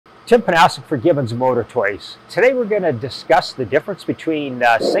Tim Panasic for Gibbons Motor Toys. Today we're going to discuss the difference between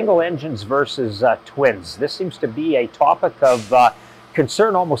single engines versus twins. This seems to be a topic of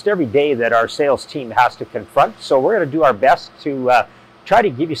concern almost every day that our sales team has to confront. So we're going to do our best to try to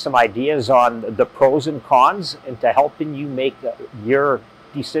give you some ideas on the pros and cons and to helping you make your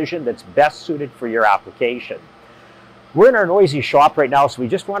decision that's best suited for your application. We're in our noisy shop right now, so we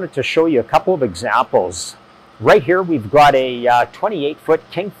just wanted to show you a couple of examples. Right here we've got a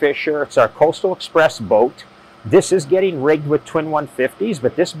 28-foot Kingfisher. It's our Coastal Express boat. This is getting rigged with twin 150s,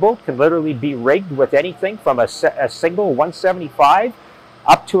 but this boat can literally be rigged with anything from a single 175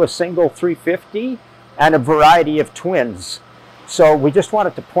 up to a single 350 and a variety of twins. So we just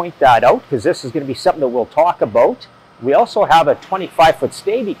wanted to point that out because this is going to be something that we'll talk about. We also have a 25-foot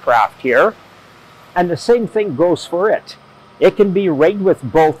Stavy craft here, and the same thing goes for it. It can be rigged with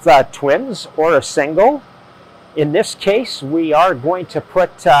both twins or a single. In this case, we are going to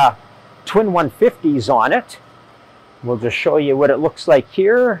put twin 150s on it. We'll just show you what it looks like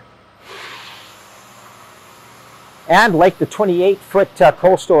here. And like the 28-foot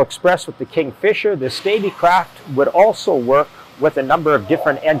Coastal Express with the Kingfisher, the Stavy craft would also work with a number of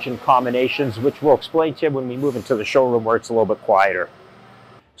different engine combinations, which we'll explain to you when we move into the showroom where it's a little bit quieter.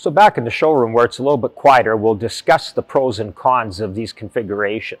 So back in the showroom where it's a little bit quieter, we'll discuss the pros and cons of these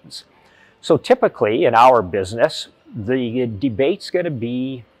configurations. So typically in our business, the debate's going to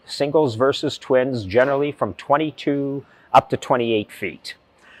be singles versus twins, generally from 22 up to 28 feet.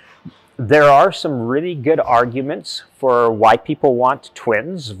 There are some really good arguments for why people want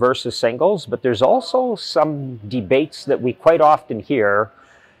twins versus singles, but there's also some debates that we quite often hear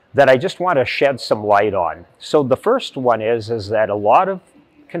that I just want to shed some light on. So the first one is that a lot of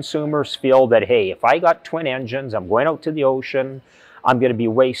consumers feel that, hey, if I got twin engines, I'm going out to the ocean, I'm going to be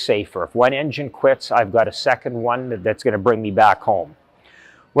way safer. If one engine quits, I've got a second one that's going to bring me back home.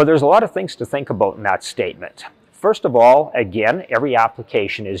 Well, there's a lot of things to think about in that statement. First of all, again, every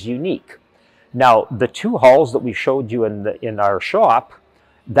application is unique. Now, the two hulls that we showed you in our shop,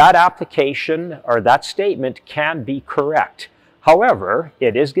 that application or that statement can be correct. However,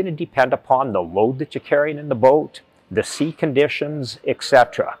 it is going to depend upon the load that you're carrying in the boat, the sea conditions,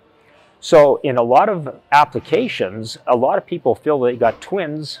 etc. So in a lot of applications, a lot of people feel they got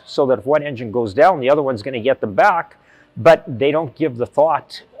twins so that if one engine goes down, the other one's going to get them back, but they don't give the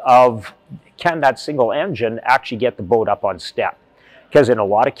thought of, can that single engine actually get the boat up on step? Because in a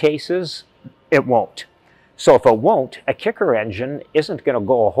lot of cases, it won't. So if it won't, a kicker engine isn't going to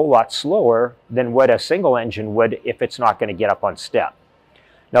go a whole lot slower than what a single engine would if it's not going to get up on step.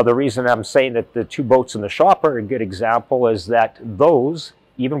 Now the reason I'm saying that the two boats in the shop are a good example is that those,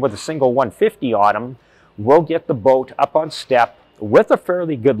 even with a single 150 on them, will get the boat up on step with a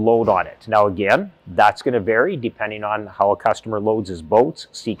fairly good load on it. Now again, that's going to vary depending on how a customer loads his boats,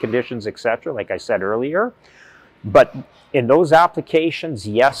 sea conditions, etc., like I said earlier. But in those applications,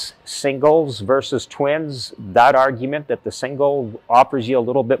 yes, singles versus twins, that argument that the single offers you a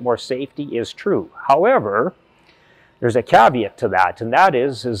little bit more safety is true. However, there's a caveat to that, and that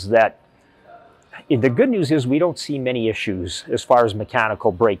is that the good news is we don't see many issues as far as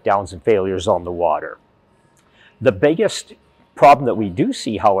mechanical breakdowns and failures on the water. The biggest problem that we do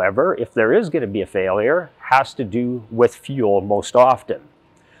see, however, if there is going to be a failure, has to do with fuel most often.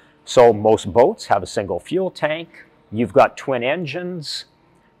 So most boats have a single fuel tank. You've got twin engines.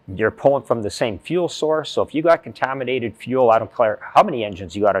 You're pulling from the same fuel source. So if you got contaminated fuel, I don't care how many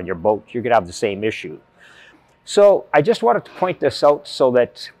engines you got on your boat, you're going to have the same issue. So I just wanted to point this out so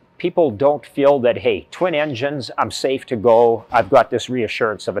that people don't feel that, hey, twin engines, I'm safe to go. I've got this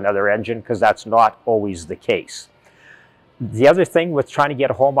reassurance of another engine, because that's not always the case. The other thing with trying to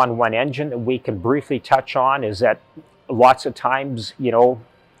get home on one engine that we can briefly touch on is that lots of times, you know,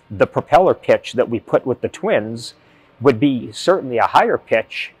 the propeller pitch that we put with the twins would be certainly a higher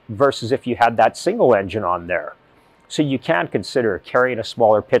pitch versus if you had that single engine on there. So you can consider carrying a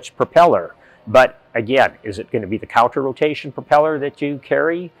smaller pitch propeller. But again, is it going to be the counter rotation propeller that you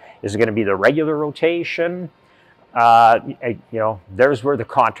carry? Is it going to be the regular rotation? You know, there's where the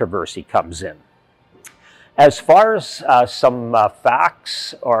controversy comes in. As far as some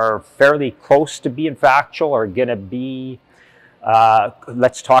facts are fairly close to being factual are going to be,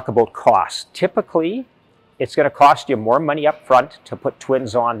 let's talk about cost. Typically, it's going to cost you more money up front to put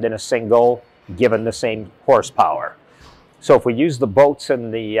twins on than a single, given the same horsepower. So if we use the boats in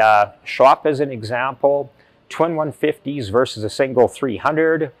the shop as an example, twin 150s versus a single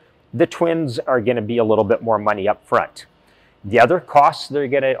 300, the twins are going to be a little bit more money up front. The other costs they're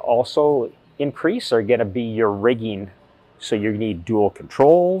going to also increase are going to be your rigging. So you need dual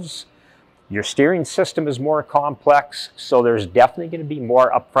controls. Your steering system is more complex, so there's definitely going to be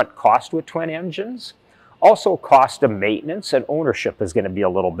more upfront cost with twin engines. Also, cost of maintenance and ownership is going to be a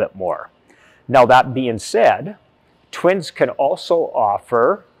little bit more. Now, that being said, twins can also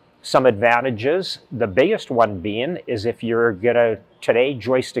offer some advantages. The biggest one being is if you're going to today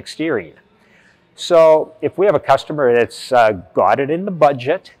joystick steering. So if we have a customer that's got it in the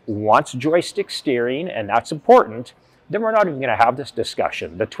budget, wants joystick steering, and that's important, then we're not even going to have this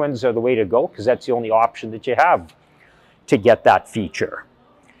discussion. The twins are the way to go because that's the only option that you have to get that feature.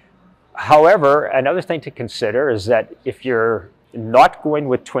 However, another thing to consider is that if you're not going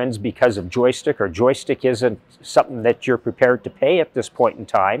with twins because of joystick, or joystick isn't something that you're prepared to pay at this point in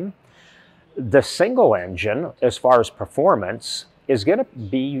time, the single engine, as far as performance, is going to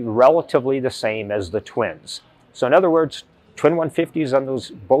be relatively the same as the twins. So in other words, twin 150s on those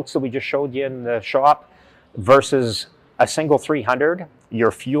boats that we just showed you in the shop versus a single 300,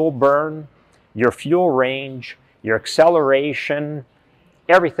 your fuel burn, your fuel range, your acceleration,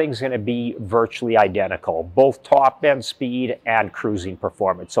 everything's going to be virtually identical, both top end speed and cruising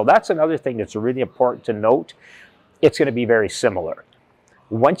performance. So that's another thing that's really important to note. It's going to be very similar.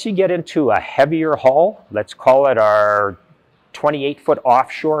 Once you get into a heavier hull, let's call it our 28-foot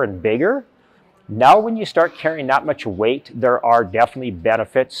offshore and bigger, now when you start carrying that much weight, there are definitely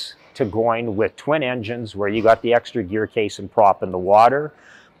benefits to going with twin engines where you got the extra gear case and prop in the water.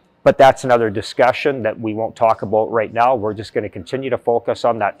 But that's another discussion that we won't talk about right now. We're just going to continue to focus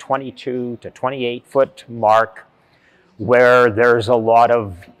on that 22 to 28-foot mark where there's a lot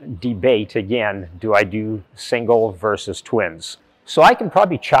of debate. Again, do I do single versus twins? So I can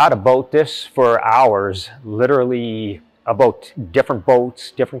probably chat about this for hours, literally about different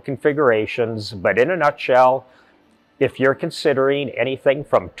boats, different configurations, but in a nutshell, if you're considering anything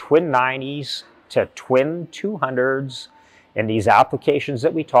from twin 90s to twin 200s in these applications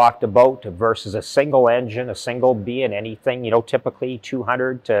that we talked about versus a single engine, a single being anything, typically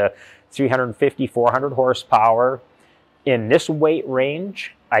 200 to 350, 400 horsepower, in this weight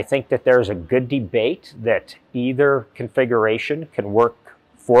range, I think that there's a good debate that either configuration can work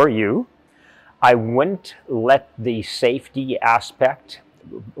for you. I wouldn't let the safety aspect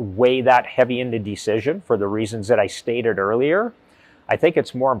weigh that heavy in the decision for the reasons that I stated earlier. I think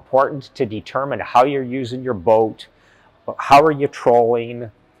it's more important to determine how you're using your boat, how are you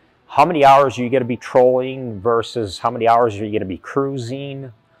trolling, how many hours are you going to be trolling versus how many hours are you going to be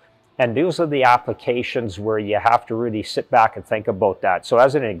cruising. And those are the applications where you have to really sit back and think about that. So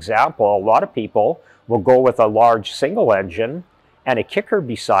as an example, a lot of people will go with a large single engine and a kicker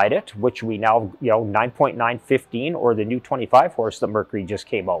beside it, which we now, 9.915 or the new 25 horse that Mercury just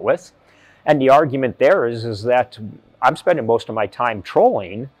came out with. And the argument there is that I'm spending most of my time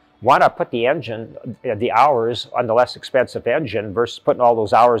trolling. Why not put the hours on the less expensive engine versus putting all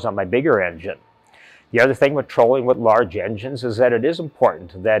those hours on my bigger engine? The other thing with trolling with large engines is that it is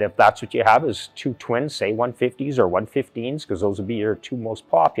important that if that's what you have is two twins, say 150s or 115s, because those would be your two most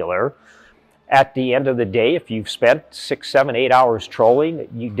popular, at the end of the day, if you've spent 6, 7, 8 hours trolling,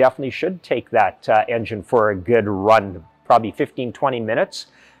 you definitely should take that engine for a good run, probably 15, 20 minutes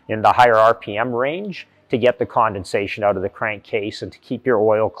in the higher RPM range to get the condensation out of the crankcase and to keep your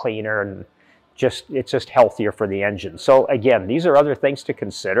oil cleaner, and it's just healthier for the engine. So again, these are other things to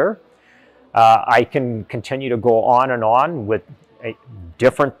consider. I can continue to go on and on with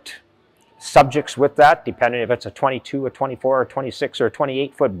different subjects with that, depending if it's a 22, a 24, a 26, or a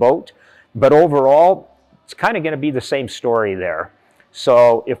 28-foot boat. But overall, it's kind of going to be the same story there.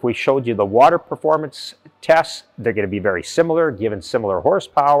 So if we showed you the water performance tests, they're going to be very similar, given similar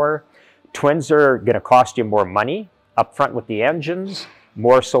horsepower. Twins are going to cost you more money up front with the engines,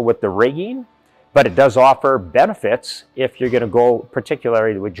 more so with the rigging. But it does offer benefits if you're going to go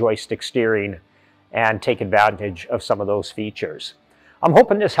particularly with joystick steering and take advantage of some of those features. I'm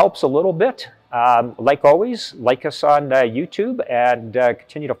hoping this helps a little bit. Like always, like us on YouTube and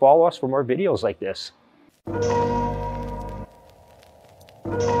continue to follow us for more videos like this.